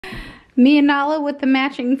Me and Nala with the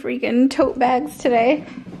matching freaking tote bags today.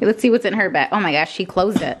 Let's see what's in her bag. Oh my gosh, she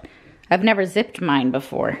closed it. I've never zipped mine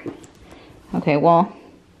before. Okay, well,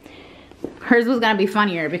 hers was gonna be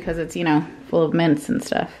funnier because it's, you know, full of mints and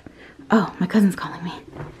stuff. Oh, my cousin's calling me.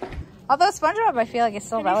 Although SpongeBob, I feel like it's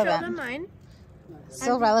still relevant. Show them mine?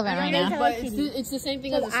 Still relevant right now. But it's the same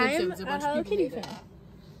thing as the Simpsons. A bunch of people hate that.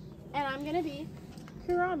 And I'm gonna be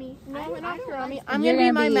Kurami. No, not Kurami. I'm You're gonna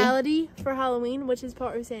be gonna my be- Melody for Halloween, which is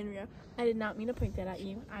part of Sanrio. I did not mean to point that at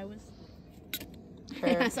you. I was.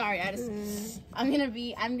 Sure. Sorry, I'm gonna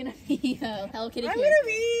be Hello Kitty. I'm gonna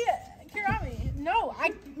be Kurami. No,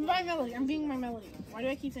 my Melody. I'm being my Melody. Why do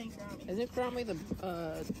I keep saying Kurami? Isn't Kurami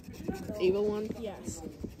the evil one? Yes.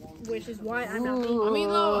 Which is why I'm not being. I mean,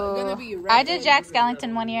 though, gonna be. I did Jack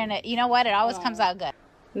Skellington one year, and you know what? It always comes out good.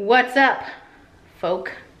 What's up,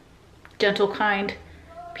 folk? Gentle, kind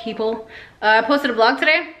people. I posted a vlog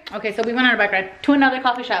today. Okay, so we went on a bike ride to another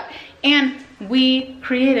coffee shop, and we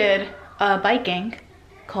created a bike gang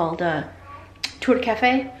called Tour de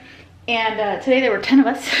Cafe. And today there were 10 of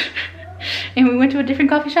us. And we went to a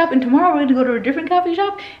different coffee shop, and tomorrow we're going to go to a different coffee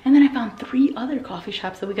shop. And then I found 3 other coffee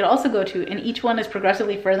shops that we could also go to, and each one is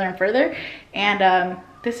progressively further and further. And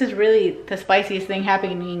this is really the spiciest thing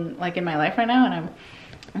happening like in my life right now, and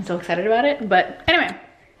I'm so excited about it. But anyway,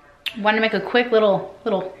 wanted to make a quick little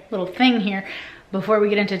thing here before we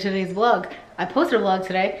get into today's vlog. I posted a vlog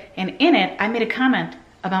today, and in it I made a comment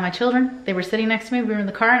about my children. They were sitting next to me, we were in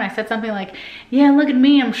the car, and I said something like, yeah, look at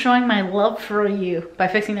me, I'm showing my love for you by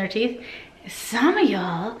fixing their teeth. Some of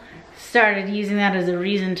y'all started using that as a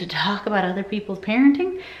reason to talk about other people's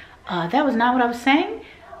parenting. That was not what I was saying.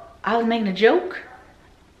 I was making a joke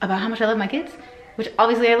about how much I love my kids, which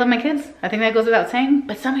obviously I love my kids. I think that goes without saying,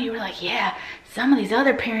 but some of you were like, yeah, some of these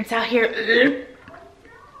other parents out here,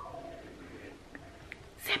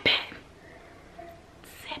 zip it.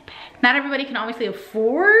 Not everybody can obviously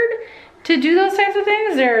afford to do those types of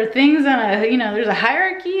things. There are things on a, you know, there's a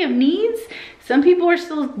hierarchy of needs. Some people are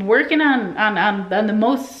still working on the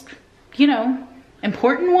most, you know,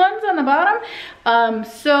 important ones on the bottom.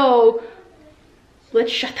 So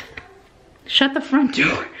let's shut the front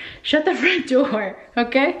door. Shut the front door,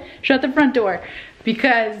 okay? Shut the front door.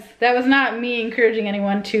 Because that was not me encouraging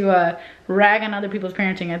anyone to rag on other people's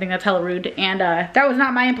parenting. I think that's hella rude. And that was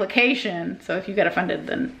not my implication. So if you got offended,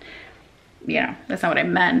 then, you know, that's not what I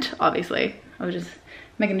meant, obviously. I was just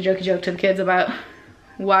making a jokey joke to the kids about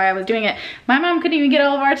why I was doing it. My mom couldn't even get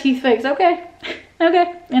all of our teeth fixed. Okay,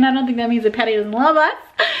 okay. And I don't think that means that Patty doesn't love us.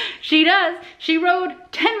 She does. She rode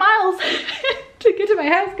 10 miles to get to my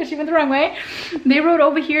house because she went the wrong way. They rode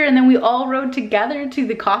over here, and then we all rode together to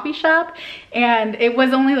the coffee shop, and it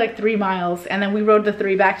was only like 3 miles, and then we rode the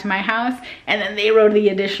 3 back to my house, and then they rode the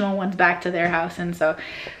additional ones back to their house. And so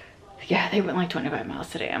yeah, they went like 25 miles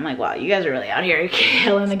today. I'm like, wow, you guys are really out here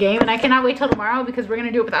killing the game. And I cannot wait till tomorrow because we're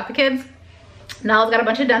gonna do it without the kids. Nala's got a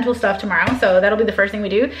bunch of dental stuff tomorrow, so that'll be the first thing we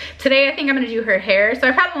do. Today, I think I'm gonna do her hair. So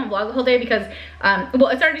I probably won't vlog the whole day because, well,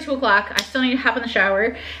 it's already 2 o'clock. I still need to hop in the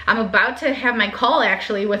shower. I'm about to have my call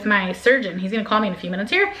actually with my surgeon. He's gonna call me in a few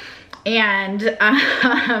minutes here. And so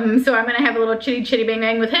I'm gonna have a little chitty bang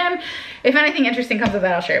bang with him. If anything interesting comes of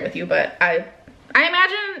that, I'll share it with you. But I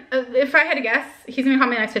imagine, if I had to guess, he's gonna call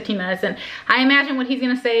me in the next 15 minutes, and I imagine what he's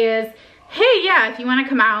gonna say is, hey, yeah, if you wanna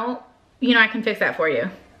come out, you know, I can fix that for you.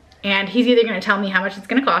 And he's either gonna tell me how much it's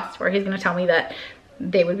gonna cost, or he's gonna tell me that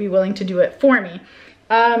they would be willing to do it for me.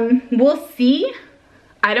 We'll see.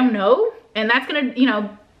 I don't know. And that's gonna, you know,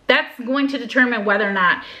 that's going to determine whether or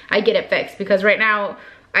not I get it fixed, because right now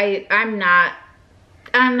I'm not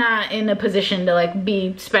in a position to like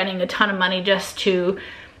be spending a ton of money just to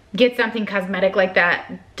get something cosmetic like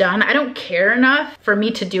that done. I don't care enough for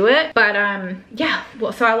me to do it, but yeah,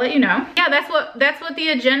 well, so I'll let you know. Yeah, that's what the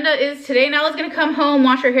agenda is today. Nala's gonna come home,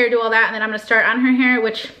 wash her hair, do all that, and then I'm gonna start on her hair,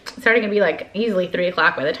 which it's already gonna be like easily 3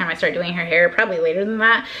 o'clock by the time I start doing her hair, probably later than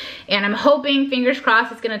that. And I'm hoping, fingers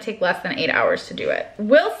crossed, it's gonna take less than 8 hours to do it.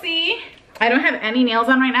 We'll see. I don't have any nails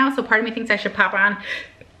on right now, so part of me thinks I should pop on.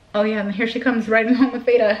 Oh yeah, and here she comes riding home with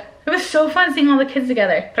Veda. It was so fun seeing all the kids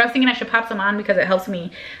together. But I was thinking I should pop some on because it helps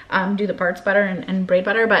me do the parts better and braid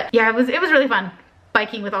better. But yeah, it was really fun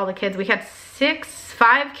biking with all the kids. We had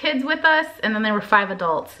 5 kids with us, and then there were 5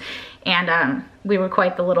 adults. And we were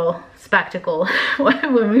quite the little spectacle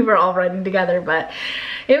when we were all riding together. But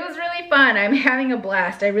it was really fun. I'm having a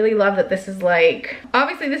blast. I really love that this is like,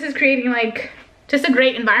 obviously this is creating like just a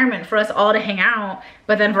great environment for us all to hang out,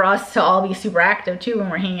 but then for us to all be super active too when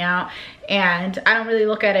we're hanging out. And I don't really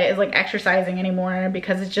look at it as like exercising anymore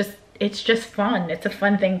because it's just fun. It's a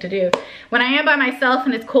fun thing to do. When I am by myself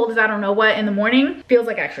and it's cold as I don't know what in the morning, feels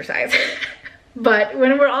like exercise. But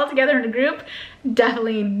when we're all together in a group,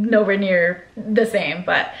 definitely nowhere near the same.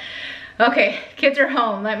 But okay, kids are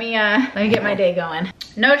home. Let me get my day going.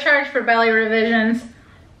 No charge for belly revisions,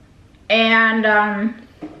 and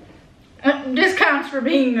discounts for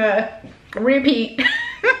being a repeat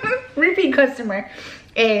repeat customer.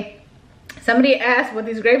 Somebody asked what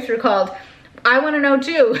these grapes were called. I want to know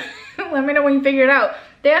too. Let me know when you figure it out.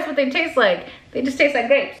 They asked what they taste like. They just taste like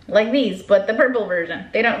grapes, like these, but the purple version.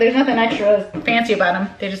 There's nothing extra fancy about them.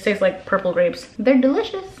 They just taste like purple grapes. They're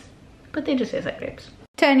delicious, but they just taste like grapes.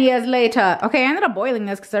 10 years later. Okay, I ended up boiling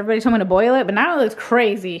this because everybody told me to boil it, but now it looks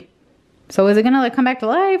crazy. So is it gonna like come back to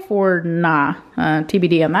life or nah?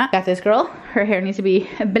 TBD on that. Got this girl. Her hair needs to be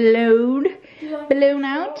blown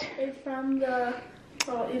out. It's from the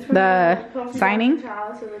signing.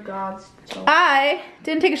 I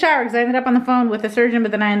didn't take a shower because I ended up on the phone with the surgeon,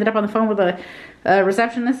 but then I ended up on the phone with a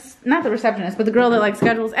receptionist. Not the receptionist, but the girl that like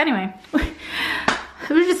schedules. Anyway, it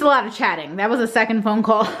was just a lot of chatting. That was a second phone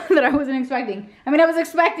call that I wasn't expecting. I mean, I was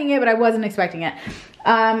expecting it, but I wasn't expecting it.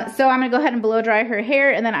 So I'm gonna go ahead and blow dry her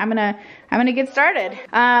hair, and then I'm gonna get started.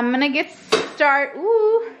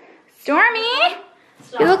 Ooh, Stormy,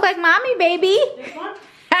 you look like mommy, baby. This one?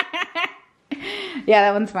 Yeah,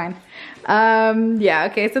 that one's fine. Yeah,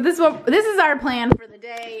 okay, so this is our plan for the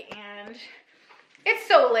day, and it's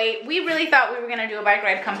so late. We really thought we were gonna do a bike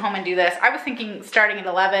ride, come home and do this. I was thinking starting at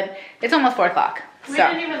 11. It's almost 4 o'clock. We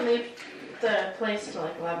didn't even leave the place till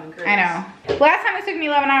like 11. I know. Last time it took me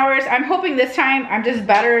 11 hours. I'm hoping this time I'm just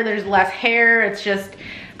better. There's less hair. It's just,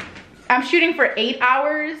 I'm shooting for 8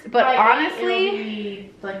 hours, but by honestly, 8, it'll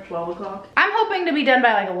be like 12 o'clock. I'm hoping to be done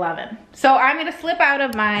by like 11. So I'm gonna slip out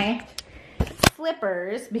of my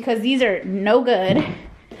slippers because these are no good.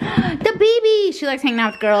 The baby, she likes hanging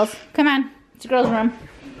out with girls. Come on, it's a girl's room.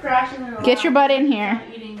 Get your butt in here.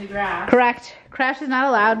 Eating the grass. Correct. Crash is not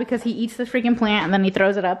allowed because he eats the freaking plant and then he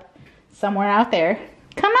throws it up somewhere out there.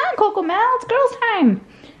 Come on, Coco Mel, it's girls' time.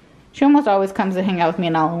 She almost always comes to hang out with me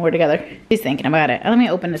and all when we're together. She's thinking about it. Let me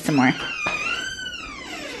open this some more.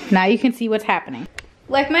 Now you can see what's happening.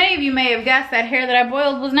 Like many of you may have guessed, that hair that I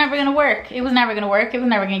boiled was never gonna work. It was never gonna work. It was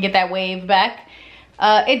never gonna get that wave back.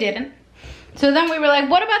 It didn't. So then we were like,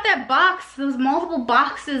 what about that box, those multiple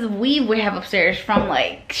boxes of weave we have upstairs from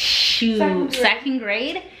like, shoot, second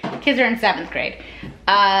grade? Kids are in 7th grade.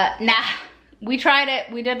 Nah, we tried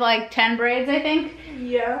it. We did like 10 braids, I think.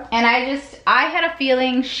 Yeah. And I had a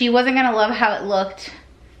feeling she wasn't gonna love how it looked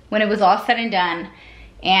when it was all said and done.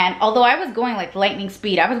 And although I was going like lightning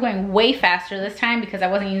speed, I was going way faster this time because I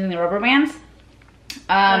wasn't using the rubber bands.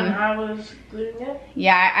 And I was gluing it.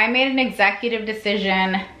 Yeah, I made an executive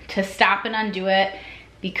decision to stop and undo it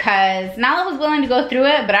because Nala was willing to go through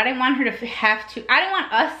it, but I didn't want her to have to, I didn't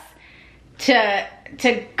want us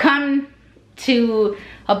to come to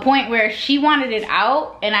a point where she wanted it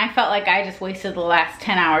out and I felt like I just wasted the last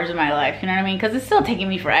 10 hours of my life, you know what I mean? Because it's still taking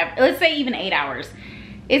me forever. Let's say even 8 hours.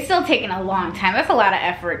 It's still taking a long time. That's a lot of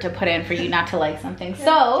effort to put in for you not to like something.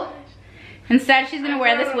 So instead she's gonna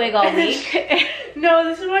wear this wig all week. No,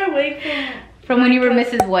 this is my wig from when you were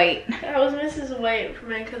Mrs. White. I was Mrs. White for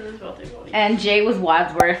my cousin's birthday party. And Jay was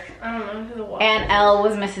Wadsworth. I don't know who the was. And Elle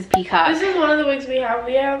was Mrs. Peacock. This is one of the wigs we have.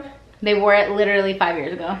 They wore it literally 5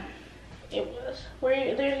 years ago. It was.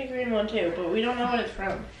 There's a green one too, but we don't know what it's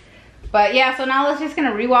from. But yeah, so now Nala's just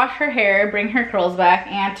gonna rewash her hair, bring her curls back,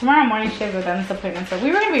 and tomorrow morning she has a dentist appointment. So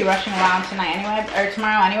we were gonna be rushing around tonight anyway, or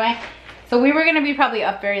tomorrow anyway. So we were gonna be probably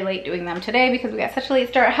up very late doing them today because we got such a late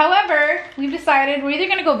start. However, we've decided we're either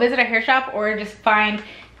gonna go visit a hair shop or just find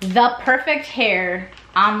the perfect hair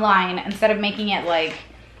online instead of making it like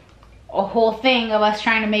a whole thing of us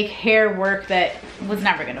trying to make hair work that was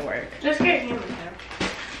never gonna work. Just get human hair.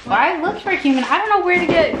 Well, I looked for human. I don't know where to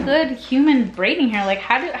get good human braiding hair. Like,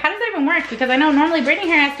 how does that even work? Because I know normally braiding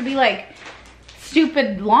hair has to be like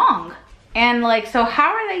stupid long, and like, so how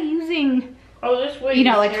are they using? Oh, this wig, you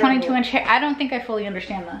know, like 22-inch hair. I don't think I fully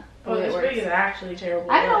understand that. Oh, this wig is actually terrible.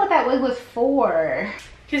 I don't know what that wig was for.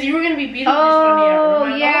 Because you were gonna be Beetlejuice on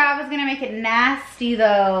the yeah, I was gonna make it nasty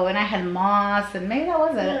though, and I had moss, and maybe that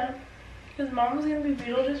was it. Yeah. Because Mom was gonna be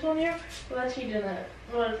Beetlejuice one year, but then she didn't.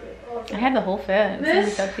 What is it? I had the whole fit.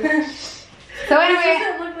 This? So anyway, this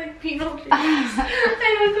doesn't look like Beetlejuice. I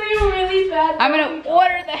look like a really bad. I'm gonna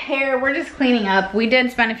order the hair. We're just cleaning up. We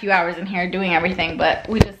did spend a few hours in here doing everything, but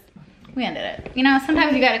we ended it. You know,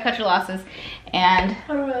 sometimes you gotta cut your losses, and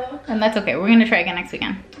that's okay. We're gonna try again next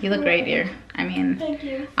weekend. You look great, dear. I mean, thank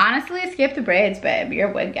you. Honestly, skip the braids, babe. You're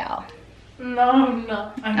a wig gal.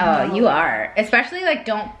 No. Oh, you are. Especially like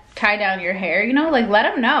don't tie down your hair. You know, like let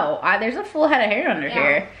them know. There's a full head of hair under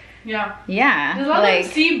here. Yeah. Yeah. Just let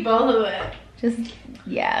them see both of it. Just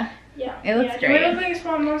yeah. Yeah. It looks Do great. it look like a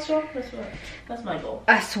swamp monster? That's my goal.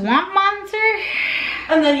 A swamp monster?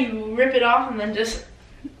 And then you rip it off and then just...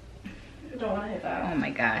 Don't want to hit that. Oh my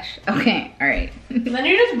gosh. Okay, all right. Then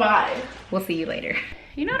you just buy. We'll see you later.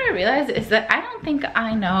 You know what I realized is that I don't think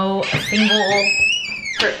I know a single...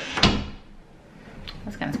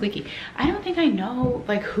 That's kind of squeaky. I don't think I know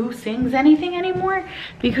like who sings anything anymore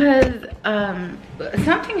because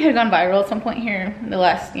something had gone viral at some point here in the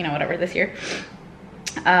last, you know, whatever, this year.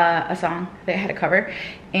 A song that I had to cover,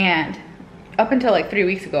 and up until like 3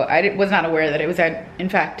 weeks ago, I was not aware that it was in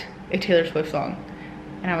fact a Taylor Swift song.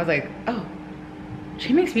 And I was like, oh,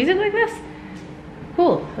 she makes music like this?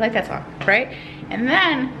 Cool, I like that song, right? And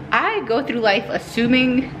then I go through life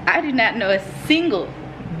assuming I did not know a single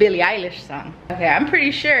Billie Eilish song. Okay, I'm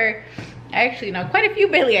pretty sure I actually know quite a few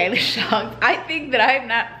Billie Eilish songs. I think that I'm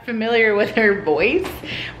not familiar with her voice,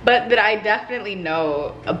 but that I definitely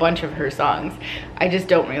know a bunch of her songs. I just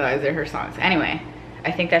don't realize they're her songs. Anyway,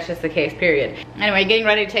 I think that's just the case, period. Anyway, getting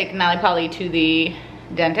ready to take Nally Polly to the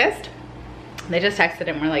dentist. They just texted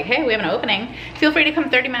him, we're like, hey, we have an opening. Feel free to come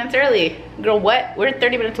 30 minutes early. Girl, what? We're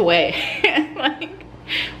 30 minutes away. Like,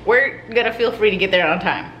 we're gonna feel free to get there on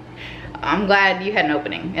time. I'm glad you had an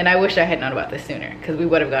opening, and I wish I had known about this sooner because we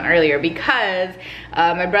would have gone earlier because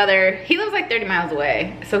my brother, he lives like 30 miles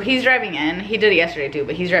away. So he's driving in, he did it yesterday too,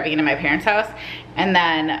 but he's driving into my parents' house, and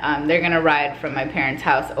then they're gonna ride from my parents'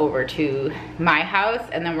 house over to my house,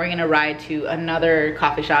 and then we're gonna ride to another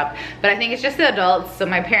coffee shop. But I think it's just the adults, so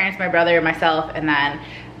my parents, my brother, myself, and then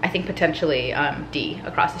I think potentially Dee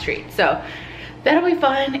across the street. So that'll be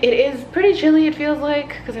fun. It is pretty chilly, it feels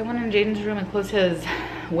like, because I went in Jaden's room and closed his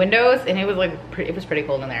windows, and it was like it was pretty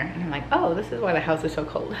cold in there. And I'm like, oh, this is why the house is so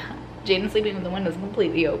cold. Jaden's sleeping with the windows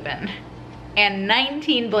completely open. And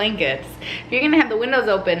 19 blankets. If you're gonna have the windows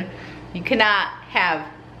open, you cannot have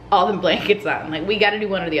all the blankets on. Like, we gotta do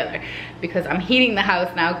one or the other because I'm heating the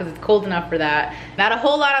house now because it's cold enough for that. Not a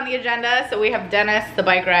whole lot on the agenda. So we have Dennis, the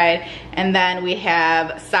bike ride, and then we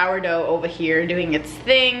have sourdough over here doing its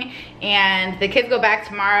thing, and the kids go back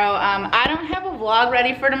tomorrow. I don't have a vlog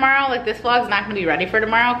ready for tomorrow. Like, this vlog's not gonna be ready for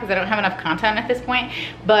tomorrow because I don't have enough content at this point,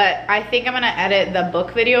 but I think I'm gonna edit the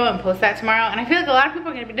book video and post that tomorrow. And I feel like a lot of people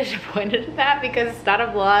are gonna be disappointed at that because it's not a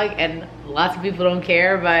vlog and lots of people don't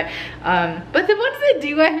care, but the ones that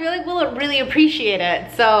do, I feel like will really appreciate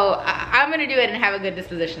it. So I'm gonna do it and have a good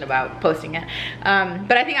disposition about posting it.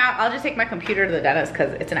 But I think I'll just take my computer to the dentist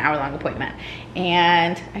because it's an hour-long appointment,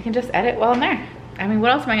 and I can just edit while I'm there. I mean,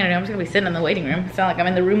 what else am I gonna do? I'm just gonna be sitting in the waiting room. It's not like I'm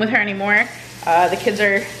in the room with her anymore. The kids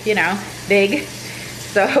are, you know, big.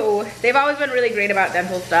 So they've always been really great about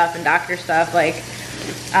dental stuff and doctor stuff, like,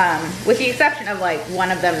 with the exception of like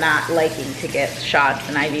one of them not liking to get shots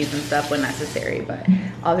and IVs and stuff when necessary, but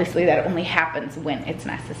obviously that only happens when it's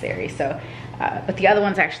necessary. So, but the other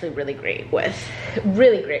one's actually really great with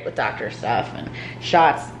doctor stuff and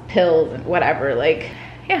shots, pills, and whatever. Like,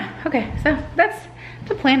 yeah, okay, so that's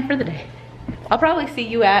the plan for the day. I'll probably see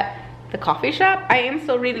you at the coffee shop. I am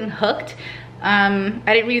still reading Hooked. I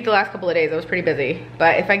didn't read it the last couple of days. I was pretty busy,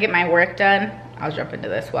 but if I get my work done, I'll jump into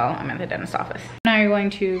this while I'm at the dentist office. Now you're going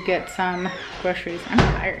to get some groceries. I'm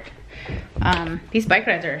tired. These bike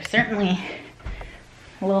rides are certainly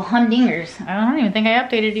little humdingers. I don't even think I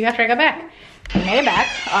updated you after I got back. I made it back,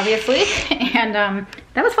 obviously, and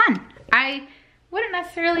that was fun. I wouldn't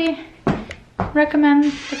necessarily recommend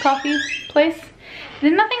the coffee place.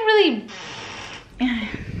 There's nothing really,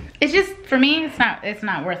 it's just, for me, it's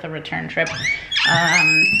not worth a return trip.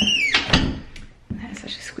 That's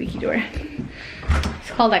such a squeaky door.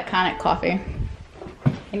 It's called Iconic Coffee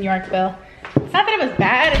in Yorkville. It's not that it was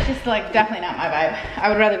bad, it's just like definitely not my vibe. I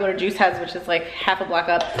would rather go to Juice Heads, which is like half a block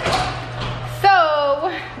up.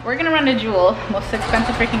 So we're gonna run to Jewel, most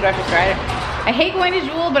expensive freaking grocery store. I hate going to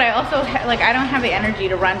Jewel, but I also I don't have the energy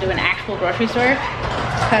to run to an actual grocery store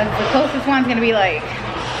because the closest one's gonna be like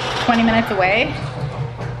 20 minutes away.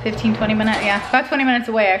 15, 20 minutes, yeah, about 20 minutes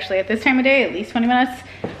away actually. At this time of day, at least 20 minutes.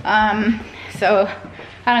 So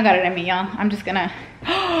I don't got it in me, y'all. I'm just gonna,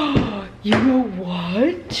 you know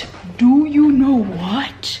what? Do you know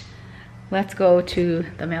what? Let's go to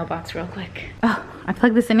the mailbox real quick. Oh, I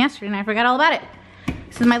plugged this in yesterday and I forgot all about it.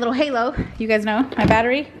 This is my little Halo. You guys know, my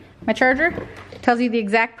battery, my charger. Tells you the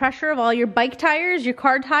exact pressure of all your bike tires, your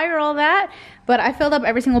car tire, all that. But I filled up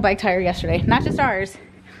every single bike tire yesterday. Not just ours,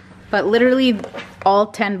 but literally all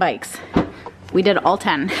 10 bikes. We did all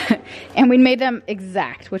 10. And we made them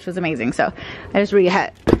exact, which was amazing. So I just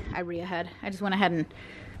I just went ahead and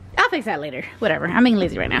I'll fix that later. Whatever. I'm being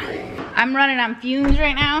lazy right now. I'm running on fumes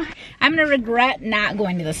right now. I'm gonna regret not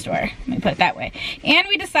going to the store. Let me put it that way. And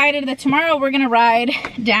we decided that tomorrow we're gonna ride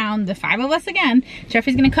down, the 5 of us again.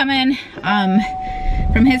 Jeffrey's gonna come in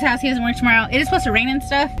from his house. He doesn't work tomorrow. It is supposed to rain and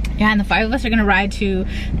stuff. Yeah, and the 5 of us are gonna ride to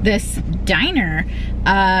this diner,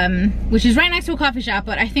 which is right next to a coffee shop,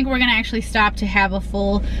 but I think we're gonna actually stop to have a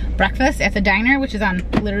full breakfast at the diner, which is on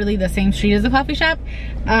literally the same street as the coffee shop.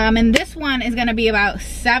 And this one is gonna be about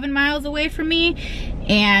 7 miles away from me.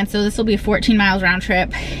 And so this will be 14 miles round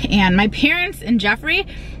trip. And my parents and Jeffrey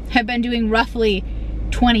have been doing roughly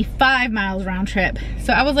 25 miles round trip.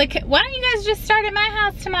 So I was like, why don't you guys just start at my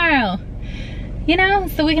house tomorrow? You know,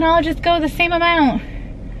 so we can all just go the same amount.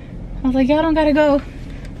 I was like, y'all don't gotta go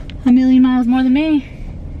a million miles more than me.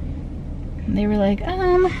 And they were like,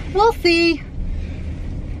 we'll see.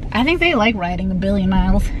 I think they like riding a billion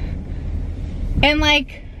miles. And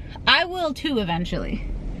like, I will too eventually,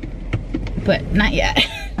 but not yet.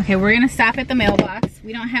 Okay, we're gonna stop at the mailbox.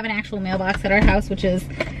 We don't have an actual mailbox at our house, which is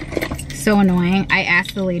so annoying. I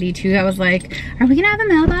asked the lady too, I was like, are we gonna have a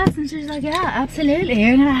mailbox? And she's like, yeah, absolutely,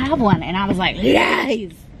 you're gonna have one. And I was like,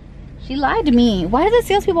 lies! She lied to me. Why do the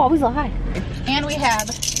salespeople always lie? And we have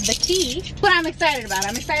the key. What I'm excited about.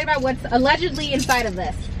 I'm excited about what's allegedly inside of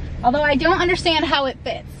this. Although I don't understand how it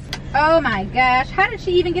fits. Oh my gosh, how did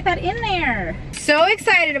she even get that in there? So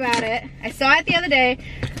excited about it. I saw it the other day.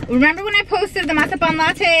 Remember when I posted the mazapan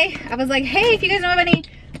latte? I was like, hey, if you guys know of any,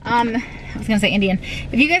 I was gonna say Indian.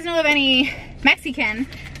 If you guys know of any Mexican,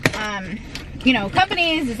 you know,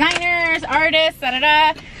 companies, designers, artists,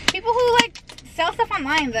 people who like sell stuff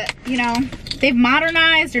online that, you know, they've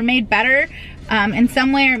modernized or made better in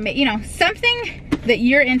some way, or, you know, something that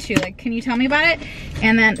you're into, like, can you tell me about it?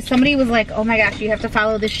 And then somebody was like, oh my gosh, you have to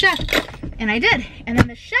follow this chef. And I did. And then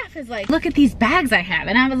the chef is like, look at these bags I have.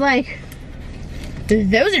 And I was like,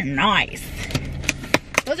 those are nice.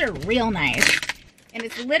 Those are real nice. And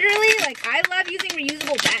it's literally like, I love using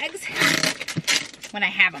reusable bags when I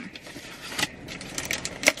have them.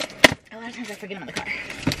 A lot of times I forget them in the car.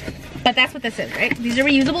 But that's what this is, right? These are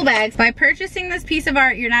reusable bags. By purchasing this piece of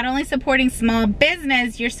art, you're not only supporting small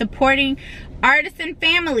business, you're supporting artisan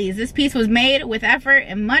families. This piece was made with effort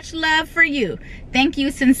and much love for you. Thank you,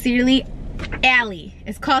 sincerely, Allie.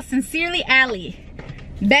 It's called Sincerely Allie.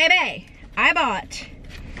 Baby, I bought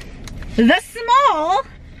the small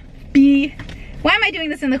B. Why am I doing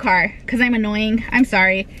this in the car? Because I'm annoying. I'm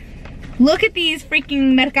sorry. Look at these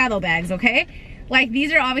freaking Mercado bags, okay? Like,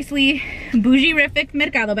 these are obviously bougie-rific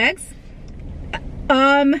Mercado bags.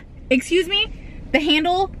 Excuse me? The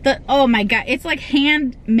handle, oh my God, it's like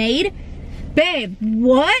handmade. Babe,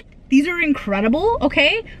 what? These are incredible,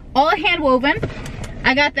 okay? All hand woven.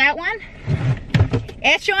 I got that one.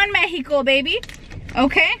 Hecho en Mexico, baby.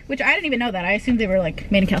 Okay, which I didn't even know that. I assumed they were like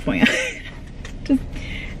made in California. Just,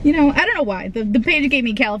 you know, I don't know why. The page gave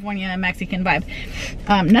me California and Mexican vibe.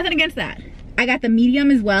 Nothing against that. I got the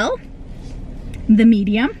medium as well. The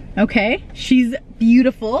medium, okay? She's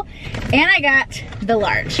beautiful. And I got the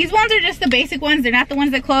large. These ones are just the basic ones. They're not the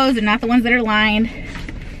ones that close. They're not the ones that are lined.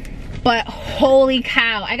 But holy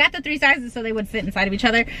cow. I got the 3 sizes so they would fit inside of each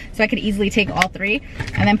other. So I could easily take all 3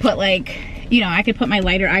 and then put, like, you know, I could put my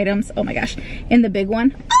lighter items, oh my gosh, in the big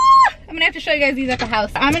one. Ah! I'm gonna have to show you guys these at the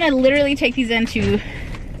house. I'm gonna literally take these into,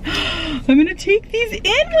 I'm gonna take these in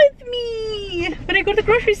with me when I go to the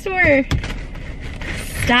grocery store.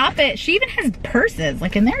 Stop it. She even has purses,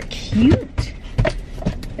 like, and they're cute.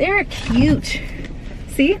 They're cute.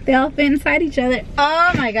 See, they all fit inside each other.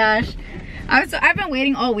 Oh my gosh. I've been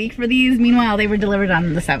waiting all week for these. Meanwhile, they were delivered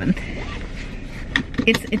on the 7th.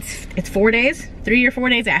 It's 4 days, 3 or 4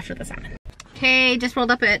 days after the 7th. Okay, just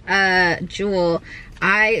rolled up at Jewel.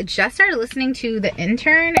 I just started listening to The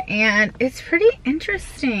Intern and it's pretty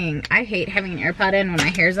interesting. I hate having an AirPod in when my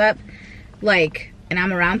hair's up, like, and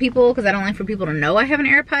I'm around people because I don't like for people to know I have an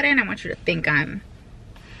AirPod in. I want you to think I'm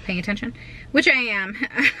paying attention, which I am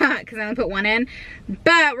because I only put one in.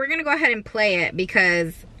 But we're gonna go ahead and play it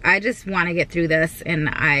because I just want to get through this, and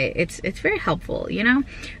it's very helpful, you know.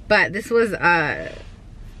 But this was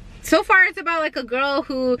so far it's about like a girl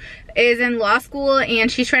who is in law school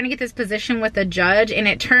and she's trying to get this position with a judge, and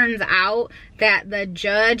it turns out that the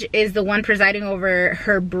judge is the one presiding over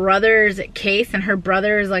her brother's case, and her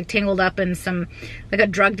brother is like tangled up in some, like, a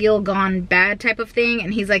drug deal gone bad type of thing,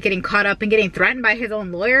 and he's like getting caught up and getting threatened by his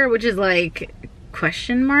own lawyer, which is like,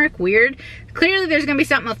 question mark, weird. Clearly there's gonna be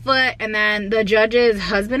something afoot. And then the judge's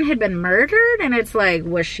husband had been murdered, and it's like,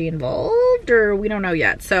 was she involved, or we don't know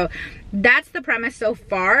yet. So that's the premise so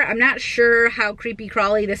far. I'm not sure how creepy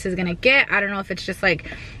crawly this is gonna get. I don't know if it's just like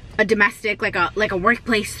a domestic, like a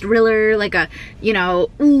workplace thriller, like a, you know,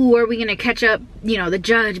 ooh, are we gonna catch up, you know, the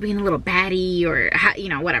judge being a little batty, or you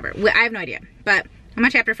know, whatever. I have no idea, but I'm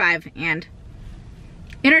on chapter 5 and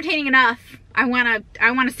entertaining enough. I wanna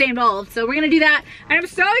stay involved, so we're gonna do that. And I'm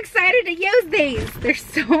so excited to use these. They're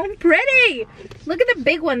so pretty. Look at the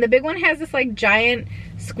big one. The big one has this like giant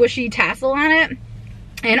squishy tassel on it.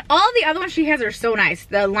 And all the other ones she has are so nice.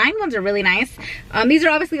 The lined ones are really nice. These are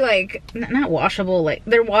obviously like, not washable, like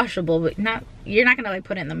they're washable, but you're not gonna like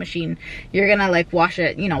put it in the machine. You're gonna like wash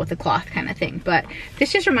it, you know, with a cloth kind of thing. But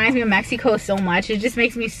this just reminds me of Mexico so much. It just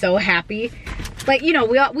makes me so happy. Like, you know,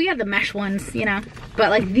 we have the mesh ones, you know, but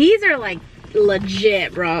like these are like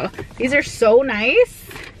legit, bro. These are so nice.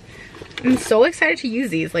 I'm so excited to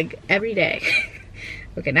use these like every day.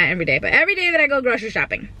 Okay, not every day, but every day that I go grocery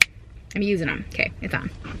shopping, I'm using them. Okay, it's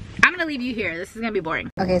on. I'm gonna leave you here. This is gonna be boring.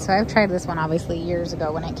 Okay, so I've tried this one obviously years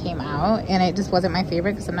ago when it came out, and it just wasn't my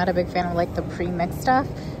favorite because I'm not a big fan of like the pre-mixed stuff.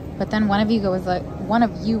 But then one of you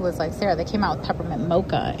was like, Sarah, they came out with peppermint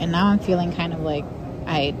mocha, and now I'm feeling kind of like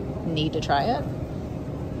I need to try it.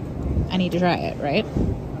 I need to try it, right?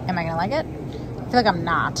 Am I gonna like it? I feel like I'm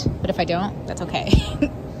not, but if I don't, that's okay.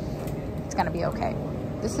 It's gonna be okay.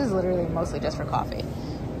 This is literally mostly just for coffee.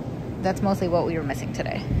 That's mostly what we were missing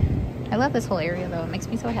today. I love this whole area though, it makes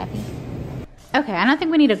me so happy. Okay, I don't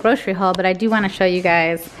think we need a grocery haul, but I do want to show you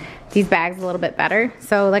guys these bags a little bit better.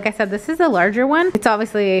 So like I said, this is a larger one. It's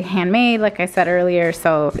obviously handmade, like I said earlier,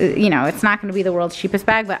 so you know, it's not gonna be the world's cheapest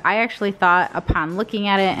bag, but I actually thought upon looking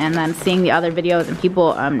at it and then seeing the other videos and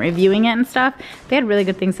people reviewing it and stuff, they had really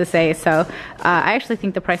good things to say. So I actually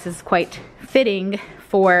think the price is quite fitting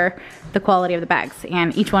for the quality of the bags,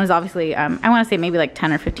 and each one is obviously I want to say maybe like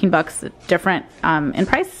 10 or 15 bucks different in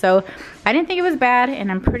price. So I didn't think it was bad,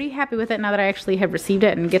 and I'm pretty happy with it now that I actually have received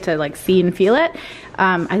it and get to like see and feel it.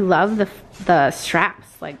 I love the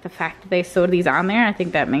straps, like the fact that they sewed these on there. I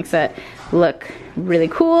think that makes it look really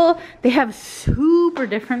cool. They have super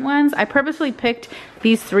different ones. I purposely picked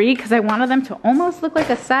these 3 because I wanted them to almost look like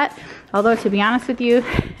a set, although to be honest with you,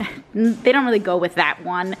 they don't really go with that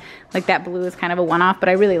one. Like that blue is kind of a one-off, but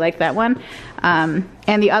I really like that one. And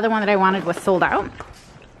the other one that I wanted was sold out.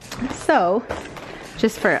 So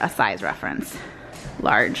just for a size reference,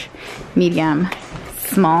 large, medium,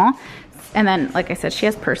 small. And then, like I said, she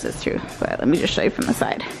has purses too, but let me just show you from the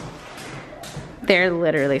side. They're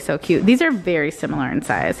literally so cute. These are very similar in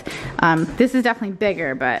size. This is definitely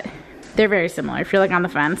bigger, but they're very similar. If you're like on the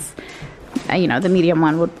fence, you know, the medium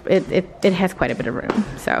one would, it has quite a bit of room.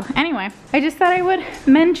 So anyway, I just thought I would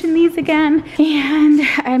mention these again. And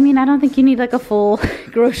I mean, I don't think you need like a full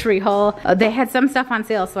grocery haul. They had some stuff on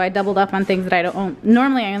sale, so I doubled up on things that I don't own.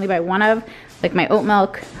 Normally I only buy one of, like my oat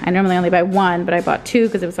milk. I normally only buy one, but I bought 2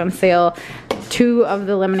 because it was on sale. 2 of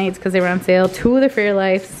the lemonades because they were on sale. 2 of the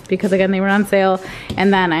Fairlifes because again, they were on sale.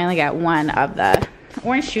 And then I only got 1 of the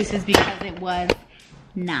orange juices because it was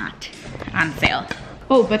not on sale.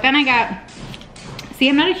 Oh, but then I got, see,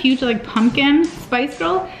 I'm not a huge like pumpkin spice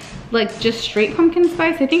girl, like just straight pumpkin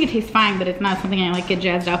spice. I think it tastes fine, but it's not something I like get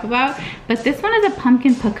jazzed up about. But this one is a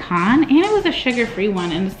pumpkin pecan, and it was a sugar-free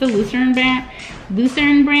one, and it's the Lucerne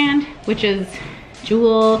brand, which is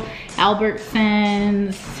Jewel,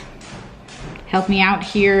 Albertsons. Help me out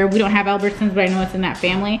here. We don't have Albertsons, but I know it's in that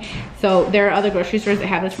family. So there are other grocery stores that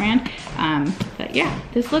have this brand. But yeah,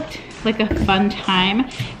 this looked like a fun time.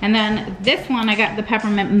 And then this one, I got the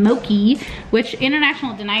peppermint mocha, which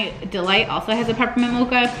International Delight also has a peppermint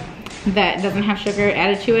mocha that doesn't have sugar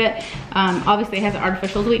added to it. Obviously it has an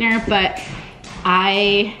artificial sweetener, but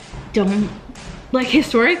I don't, like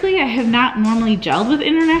historically, I have not normally gelled with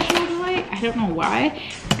International Delight. I don't know why.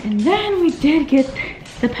 And then we did get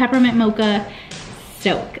the peppermint mocha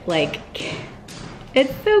soak. Like,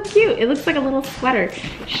 it's so cute. It looks like a little sweater.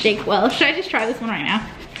 Shake well. Should I just try this one right now?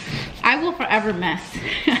 I will forever miss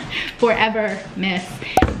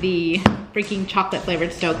the freaking chocolate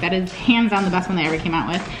flavored Stoke. That is hands down the best one they ever came out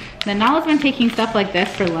with. Then Nala's been taking stuff like this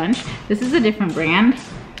for lunch. This is a different brand.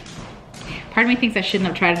 Part of me thinks I shouldn't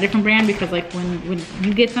have tried a different brand because like when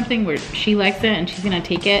you get something where she likes it and she's gonna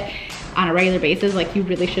take it on a regular basis, like you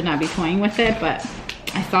really should not be toying with it. But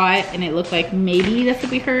I saw it and it looked like maybe this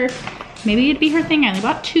would be her, maybe it'd be her thing. I only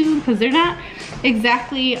bought 2 because they're not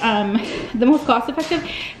exactly the most cost effective.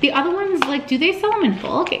 The other ones, like, do they sell them in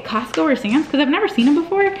bulk at Costco or Sam's? Because I've never seen them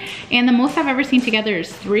before. And the most I've ever seen together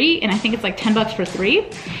is 3, and I think it's like 10 bucks for 3.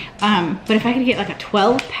 But if I could get like a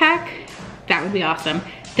 12 pack, that would be awesome.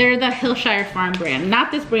 They're the Hillshire Farm brand. Not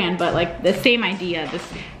this brand, but like the same idea. This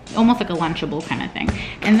almost like a Lunchable kind of thing.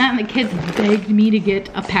 And then the kids begged me to get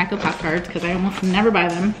a pack of Pop-Tarts because I almost never buy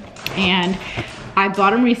them. And I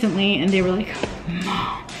bought them recently and they were like,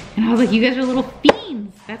 Mom, And I was like, you guys are little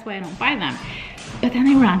fiends. That's why I don't buy them. But then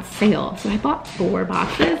they were on sale. So I bought 4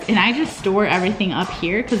 boxes and I just store everything up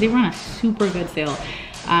here because they were on a super good sale.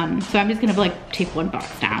 So I'm just gonna like take 1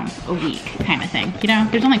 box down a week kind of thing. You know,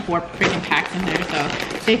 there's only 4 freaking packs in there,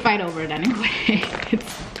 so they fight over it anyway.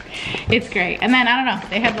 It's great. And then, I don't know,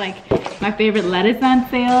 they had like my favorite lettuce on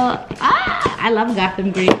sale. Ah, I love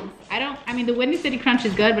Gotham Greens. I mean, the Windy City Crunch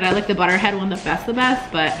is good, but I like the Butterhead one the best,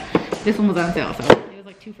 but this one was on sale, so it was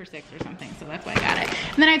like 2 for $6 or something, so that's why I got it.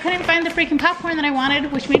 And then I couldn't find the freaking popcorn that I wanted,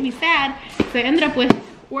 which made me sad, so I ended up with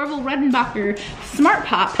Orville Redenbacher Smart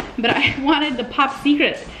Pop, but I wanted the Pop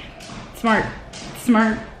Secret Smart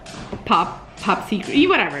Pop Secret,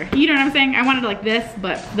 whatever. You know what I'm saying? I wanted like this,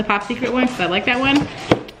 but the Pop Secret one, because I like that one,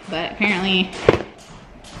 but apparently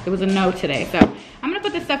it was a no today, so I'm gonna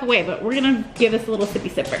put this stuff away, but we're gonna give this a little sippy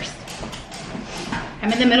sip first.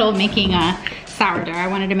 I'm in the middle of making a sourdough. I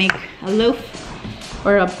wanted to make a loaf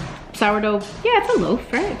or a sourdough. Yeah, it's a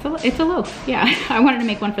loaf, right? It's a loaf, yeah. I wanted to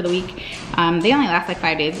make one for the week. They only last like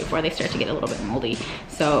 5 days before they start to get a little bit moldy.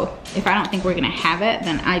 So if I don't think we're gonna have it,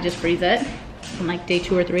 then I just freeze it from like day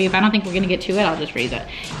 2 or 3. If I don't think we're gonna get to it, I'll just freeze it.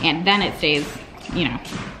 And then it stays, you know,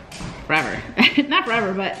 forever. Not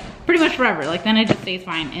forever, but pretty much forever. Like then it just stays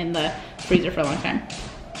fine in the freezer for a long time.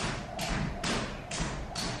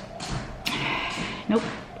 Nope.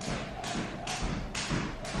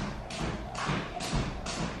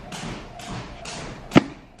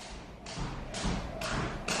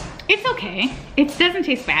 It's okay. It doesn't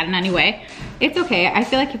taste bad in any way. It's okay. I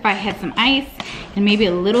feel like if I had some ice and maybe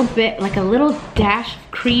a little bit, like a little dash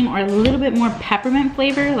of cream or a little bit more peppermint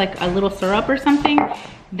flavor, like a little syrup or something,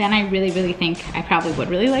 then I really, really think I probably would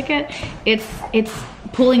really like it. It's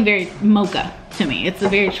pulling very mocha to me. It's a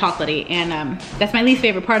very chocolatey, and that's my least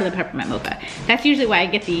favorite part of the peppermint mocha. That's usually why I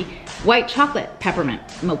get the white chocolate peppermint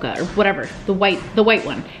mocha or whatever, the white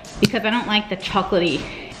one, because I don't like the chocolatey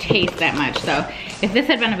taste that much. So if this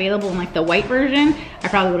had been available in like the white version, I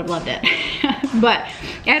probably would have loved it. But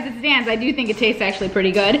as it stands, I do think it tastes actually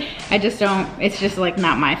pretty good. I just don't, it's just like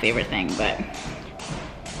not my favorite thing, but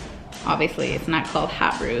obviously it's not called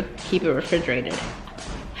hot brew. Keep it refrigerated.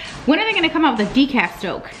 When are they gonna come out with a decaf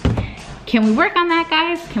Stoke? Can we work on that,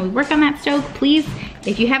 guys? Can we work on that Stoke, please?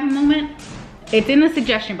 If you have a moment, it's in the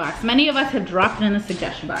suggestion box. Many of us have dropped it in the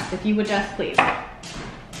suggestion box. If you would just please.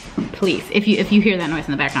 Please, if you hear that noise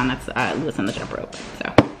in the background, that's Lewis on the jump rope,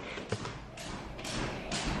 so.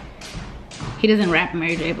 He doesn't rap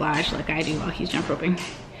Mary J. Blige like I do while he's jump roping.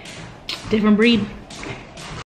 Different breed.